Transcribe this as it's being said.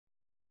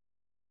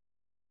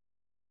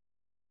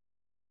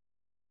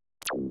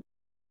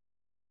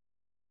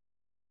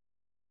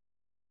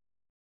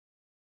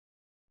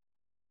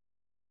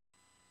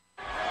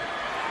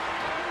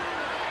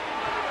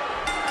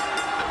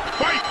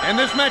And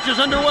this match is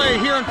underway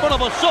here in front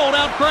of a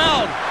sold-out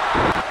crowd.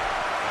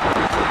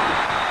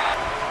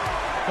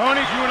 Tony,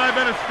 you and I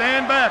better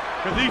stand back,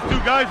 because these two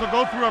guys will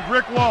go through a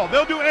brick wall.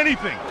 They'll do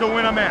anything to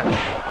win a match.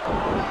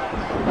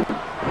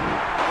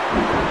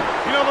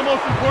 You know, the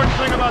most important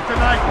thing about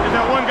tonight is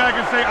that one guy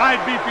can say, I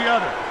beat the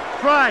other.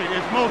 Pride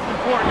is most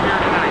important here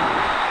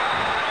tonight.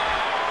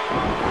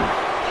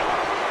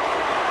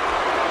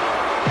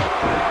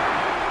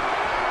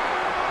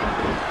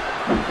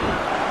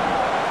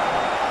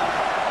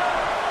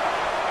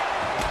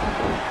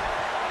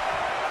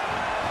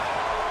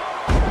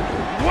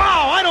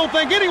 I don't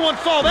think anyone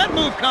saw that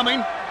move coming.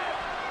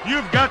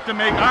 You've got to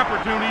make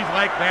opportunities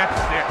like that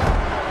stick.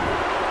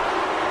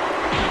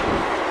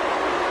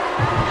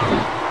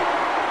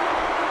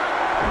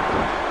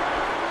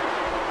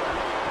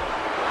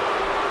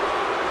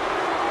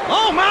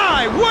 Oh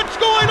my, what's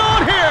going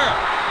on here?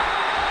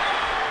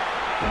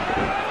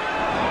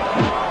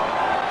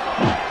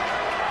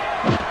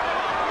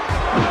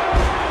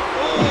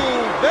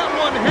 Oh, that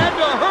one had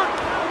to hurt.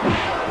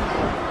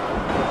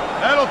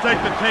 That'll take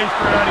the taste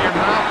right out of your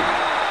mouth.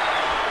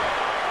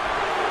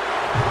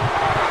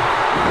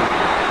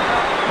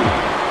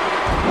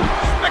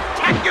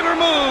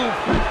 Move.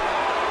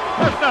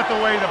 That's not the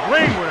way the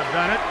brain would have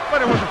done it,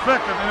 but it was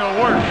effective and it'll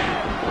work.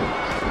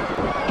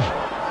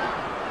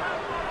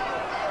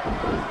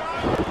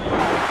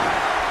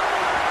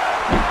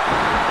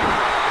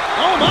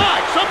 Oh my,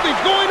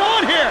 something's going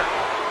on here.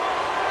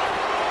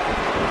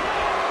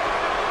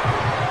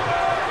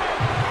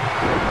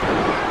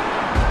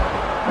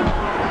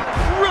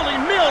 Really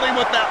nailed him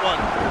with that one.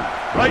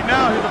 Right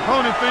now, his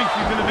opponent thinks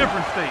he's in a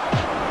different state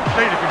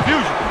of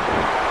confusion.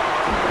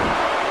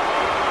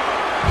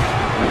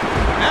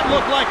 That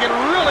looked like it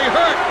really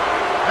hurt.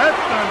 That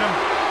stunned him.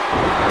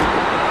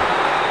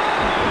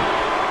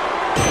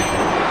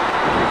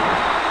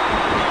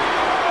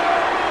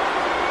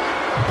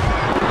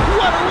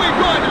 What are we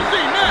going to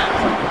see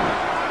next?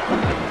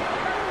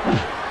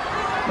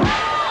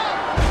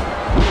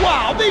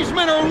 Wow, these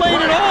men are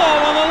laying it all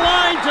on the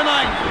line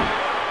tonight.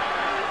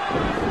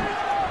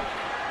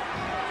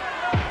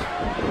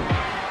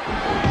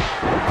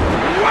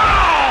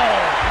 Wow!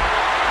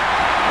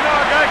 You know,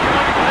 a guy can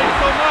only take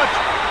so much.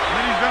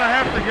 Gonna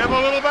have to give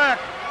a little back.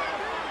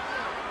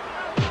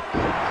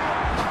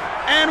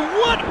 And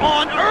what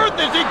on earth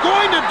is he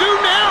going to do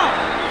now?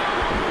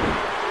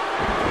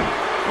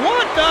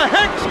 What the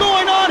heck's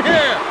going on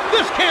here?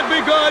 This can't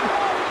be good.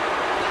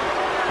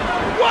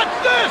 What's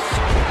this?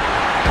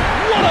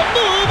 What a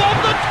move off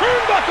the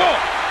turnbuckle!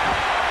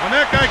 When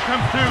that guy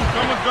comes to,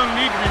 someone's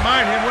gonna need to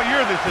remind him what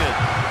year this is.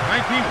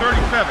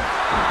 1937.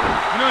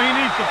 You know, he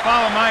needs to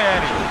follow my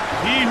adage.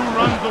 He who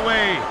runs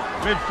away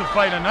lives to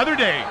fight another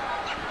day.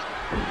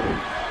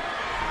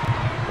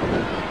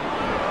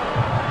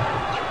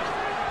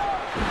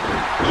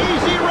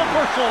 Easy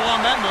reversal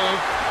on that move.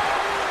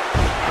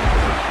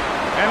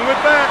 And with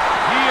that,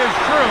 he is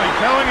surely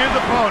telling his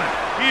opponent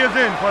he is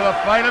in for the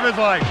fight of his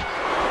life.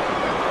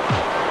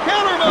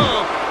 Counter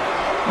move.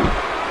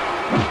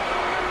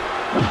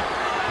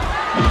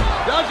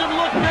 Doesn't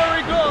look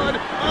very good.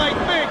 I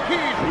think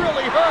he's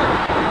really hurt.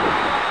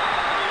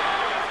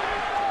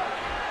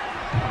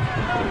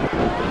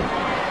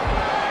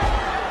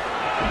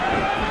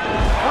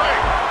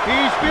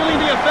 He's feeling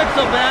the effects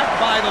of that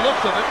by the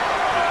looks of it.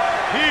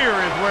 Here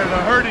is where the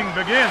hurting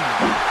begins.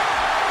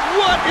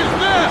 What is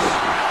this?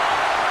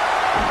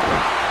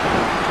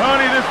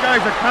 Tony, this guy's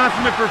a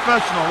consummate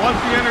professional.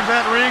 Once he enters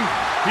that ring,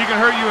 he can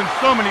hurt you in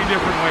so many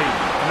different ways,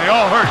 and they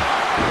all hurt.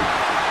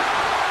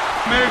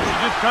 Maybe you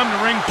should just come to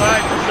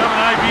ringside, shove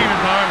an IV in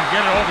his arm, and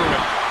get it over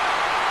with.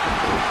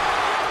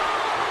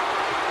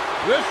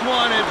 This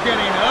one is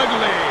getting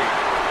ugly.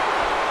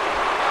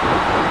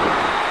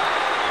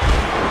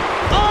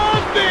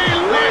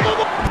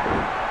 Unbelievable!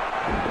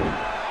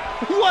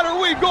 What are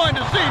we going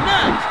to see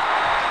next?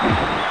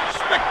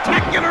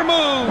 Spectacular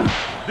move!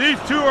 These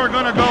two are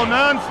going to go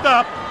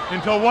non-stop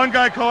until one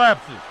guy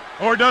collapses,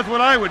 or does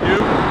what I would do,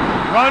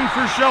 run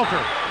for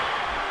shelter.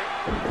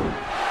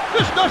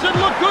 This doesn't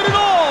look good at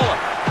all!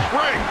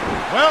 Break!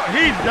 Well,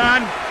 he's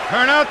done.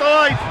 Turn out the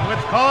lights.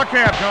 Let's call a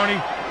cab, Tony.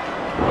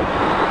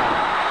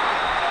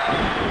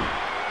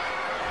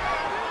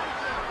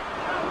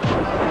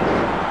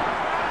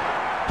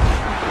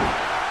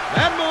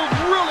 That move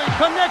really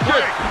connected.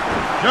 Break.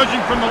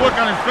 Judging from the look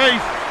on his face,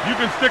 you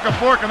can stick a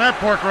fork in that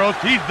pork roast.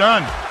 He's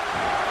done.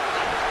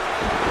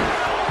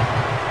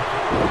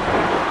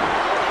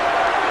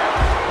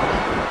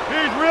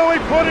 He's really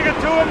putting it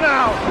to him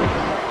now.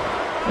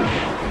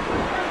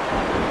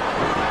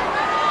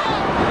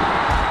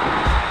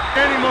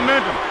 Any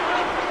momentum.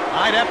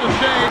 I'd have to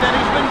say that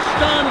he's been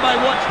stunned by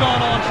what's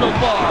gone on so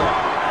far.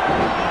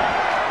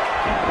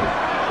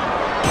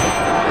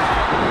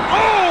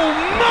 Oh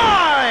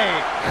my!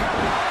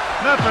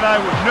 Not that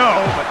I would know,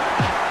 but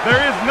there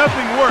is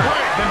nothing worse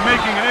than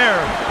making an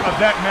error of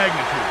that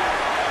magnitude.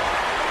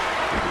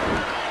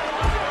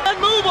 That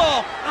move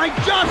off! I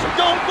just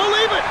don't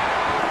believe it!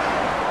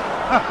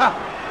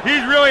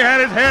 He's really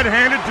had his head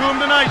handed to him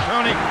tonight,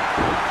 Tony.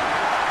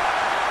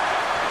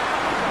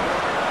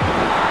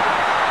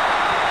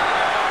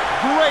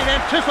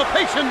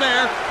 anticipation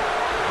there.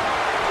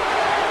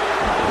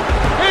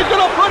 He's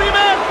going to put him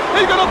in.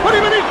 He's going to put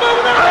him in. He's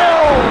moving it.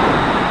 Oh!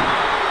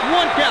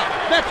 One count.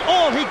 That's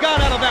all he got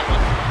out of that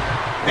one.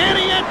 And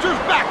he answers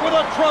back with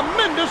a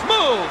tremendous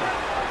move.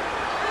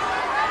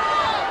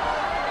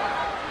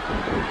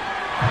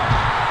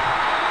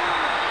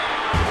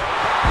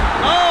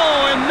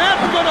 Oh, and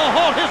that's going to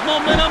halt his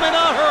momentum in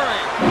a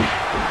hurry.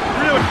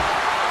 Really,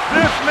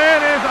 this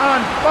man is on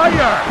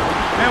fire.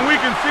 And we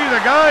can see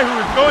the guy who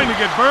is going to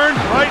get burned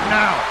right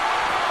now.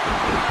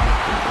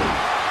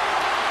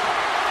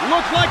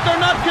 Looks like they're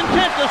not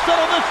content to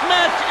settle this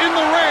match in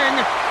the ring.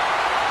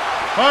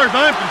 As far as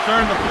I'm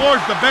concerned, the floor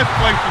is the best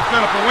place to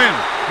set up a win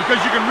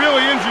because you can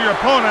really injure your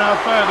opponent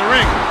outside of the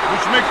ring,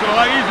 which makes it a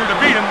lot easier to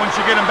beat him once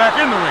you get him back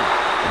in the ring.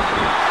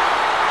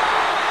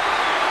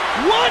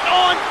 What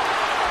on?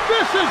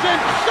 This is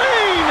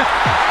insane!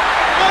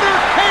 Utter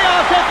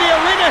chaos at the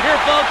arena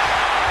here, folks.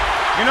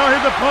 You know,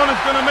 his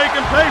opponent's going to make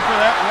him pay for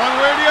that one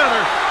way or the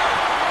other.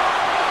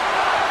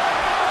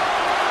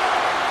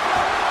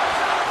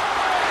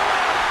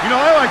 You know,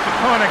 I like to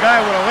taunt a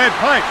guy with a lead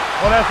pipe.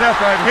 Well, that's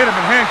after I've hit him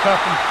and handcuffed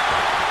him.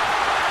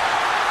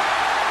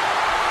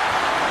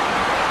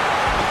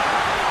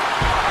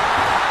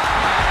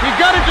 He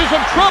got into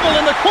some trouble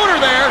in the corner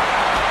there.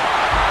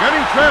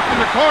 Getting trapped in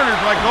the corner is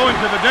like going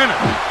to the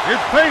dentist.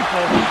 It's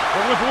painful,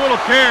 but with a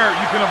little care,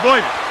 you can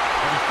avoid it.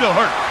 But it still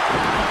hurts.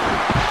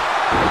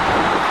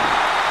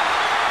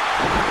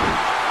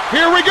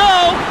 Here we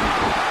go.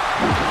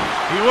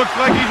 He looks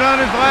like he's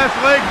on his last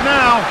legs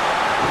now.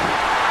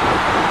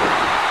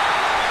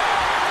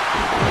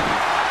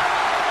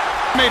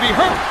 Maybe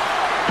hurt.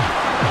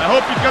 I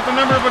hope he's got the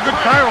number of a good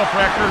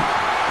chiropractor,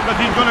 because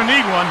he's going to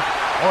need one,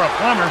 or a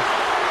plumber.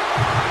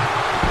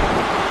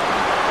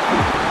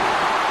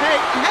 Hey,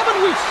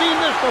 haven't we seen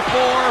this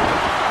before?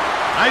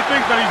 I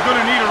think that he's going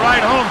to need a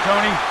ride home,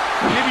 Tony.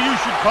 Maybe you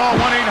should call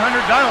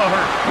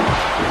 1-800-DIAL-A-HURT.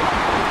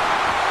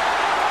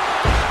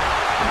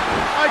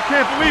 I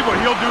can't believe what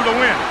he'll do to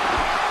win.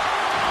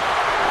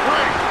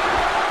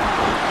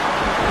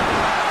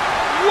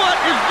 What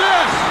is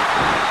this?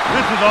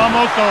 This is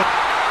almost over.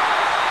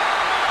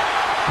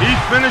 He's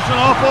finished an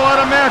awful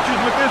lot of matches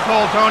with this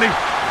hold, Tony,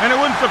 and it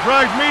wouldn't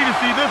surprise me to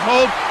see this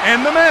hold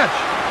end the match.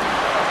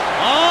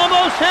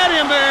 Almost had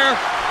him there.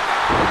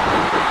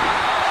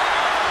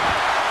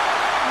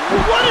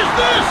 What is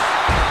this?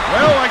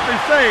 Well, like they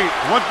say,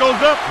 what goes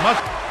up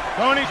must...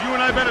 Tony, you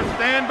and I better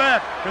stand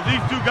back, because these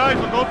two guys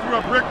will go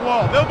through a brick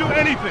wall. They'll do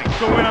anything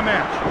to win a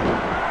match.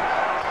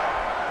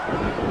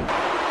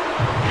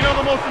 You know,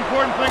 the most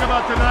important thing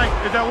about tonight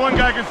is that one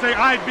guy can say,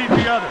 I beat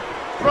the other.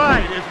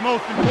 Pride is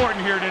most important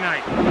here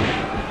tonight.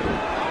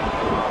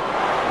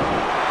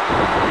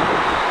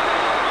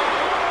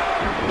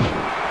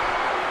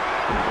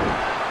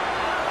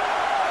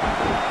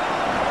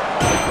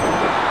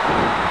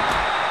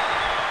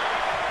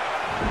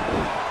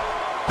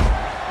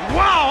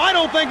 Wow, I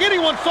don't think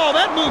anyone saw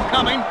that move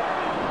coming.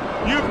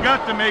 You've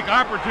got to make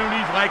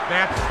opportunities like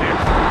that stick.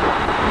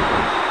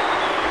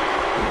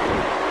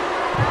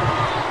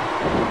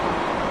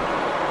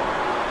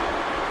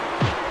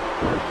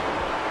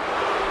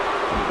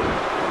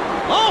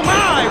 Oh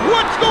my,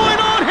 what's going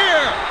on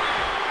here?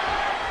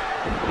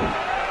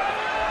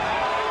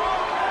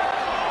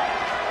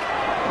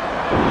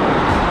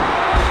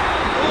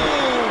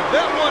 Oh,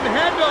 that one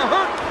had to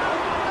hurt.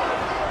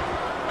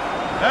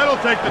 That'll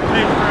take the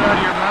taste right out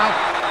of your mouth.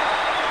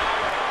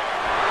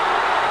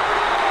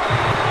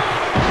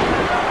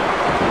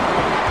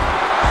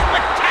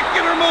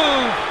 Spectacular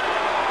move.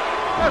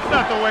 That's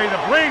not the way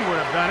the brain would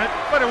have done it,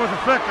 but it was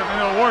effective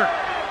and it'll work.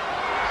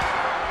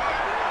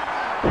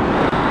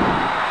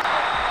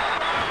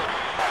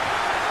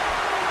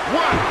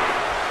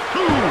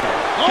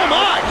 Oh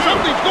my,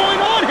 something's going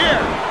on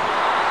here.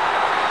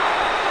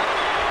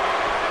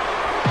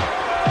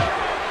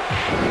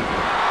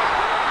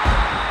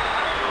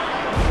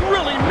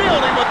 Really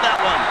nailed him with that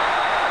one.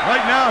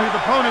 Right now, his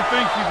opponent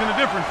thinks he's in a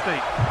different state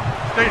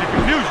of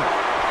confusion.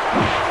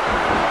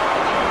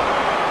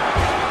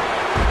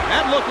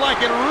 That looked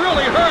like it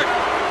really hurt.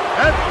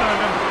 That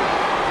stunned him.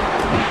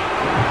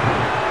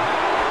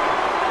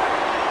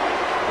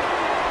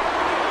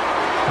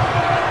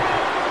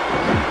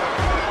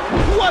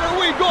 What are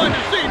we going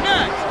to see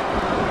next?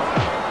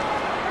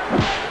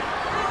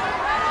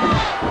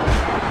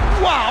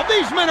 Wow,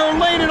 these men are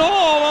laying it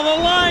all on the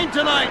line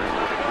tonight.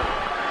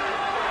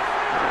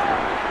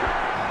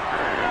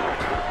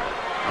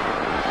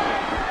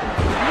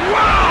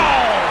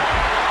 Wow!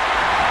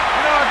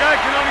 You know, a guy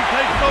can only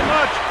take so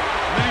much,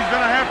 and then he's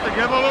going to have to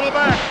give a little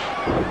back.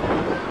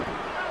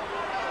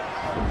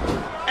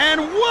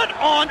 And what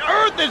on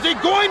earth is he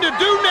going to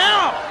do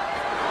now?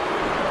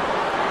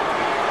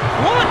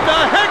 What the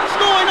heck's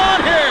going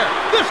on here?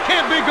 This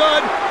can't be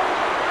good.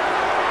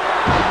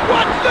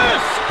 What's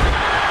this?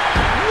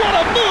 What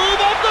a move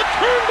off the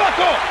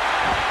turnbuckle.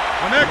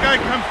 When that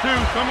guy comes to,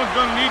 someone's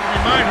going to need to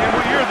remind him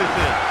what year this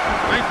is.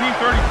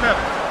 1937.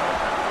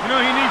 You know,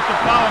 he needs to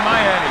follow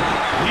my adage.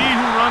 He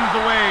who runs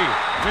away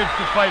lives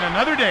to fight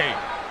another day.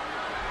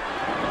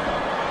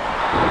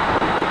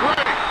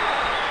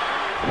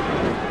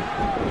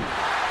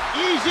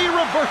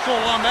 reversal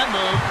on that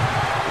move.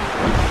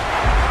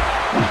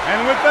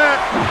 And with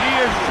that, he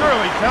is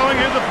surely telling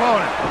his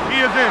opponent he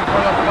is in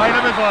for the fight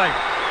of his life.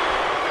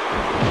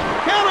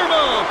 Counter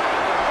move.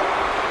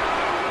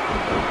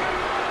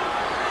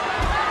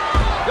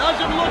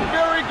 Doesn't look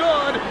very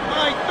good.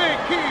 I think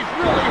he's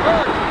really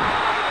hurt.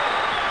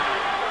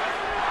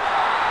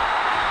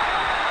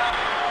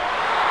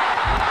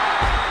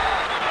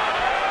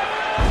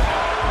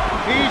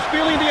 He's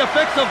feeling the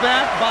effects of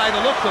that by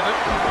the looks of it.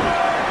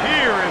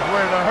 Here is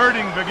where the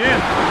hurting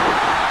begins.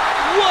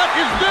 What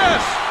is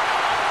this?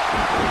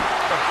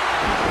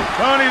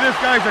 Tony, this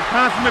guy's a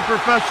consummate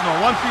professional.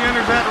 Once he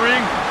enters that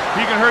ring,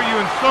 he can hurt you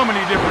in so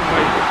many different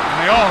ways, and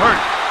they all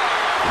hurt.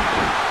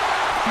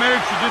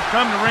 Marriage should just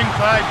come to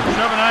ringside,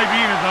 shove an IV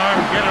in his arm,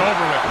 and get it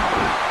over with.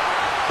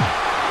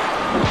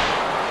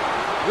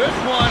 This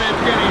one is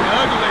getting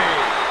ugly.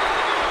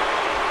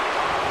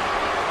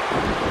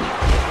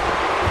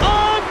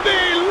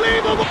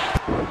 Unbelievable!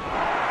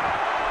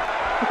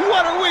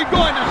 What are we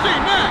going to see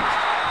next?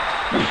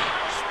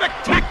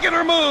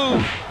 Spectacular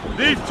move!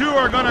 These two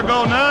are going to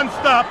go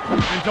non-stop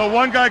until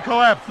one guy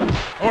collapses,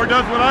 or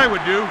does what I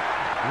would do,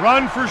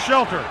 run for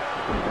shelter.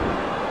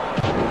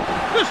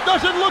 This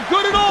doesn't look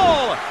good at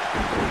all!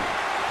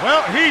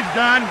 Well, he's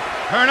done.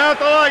 Turn out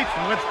the lights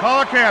and let's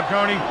call a cab,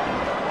 Tony.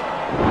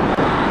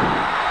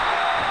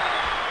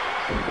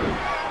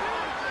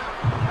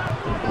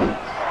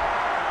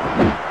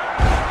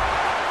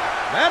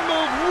 That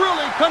move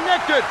really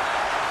connected.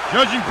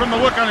 Judging from the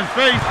look on his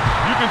face,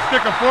 you can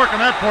stick a fork in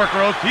that pork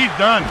roast. He's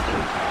done.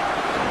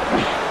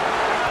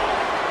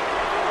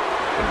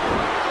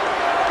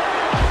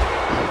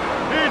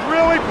 He's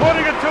really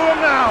putting it to him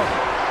now.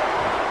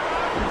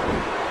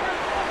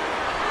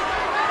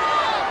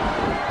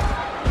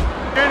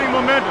 Gaining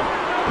momentum.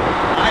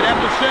 I'd have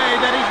to say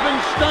that he's been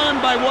stunned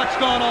by what's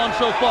gone on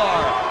so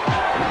far.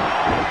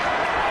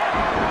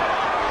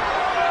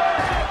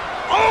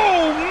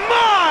 Oh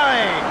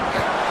my!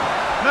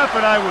 Not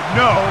that I would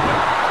know, but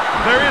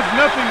there is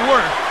nothing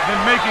worse than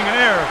making an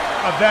error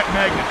of that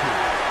magnitude.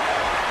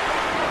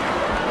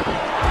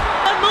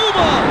 That move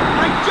on!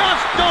 I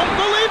just don't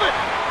believe it!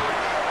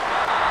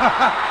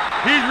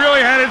 He's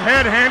really had his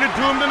head handed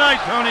to him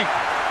tonight, Tony.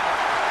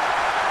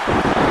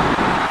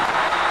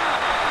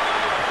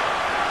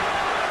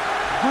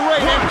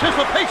 Great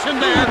anticipation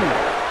there.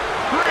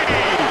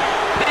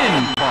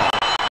 3,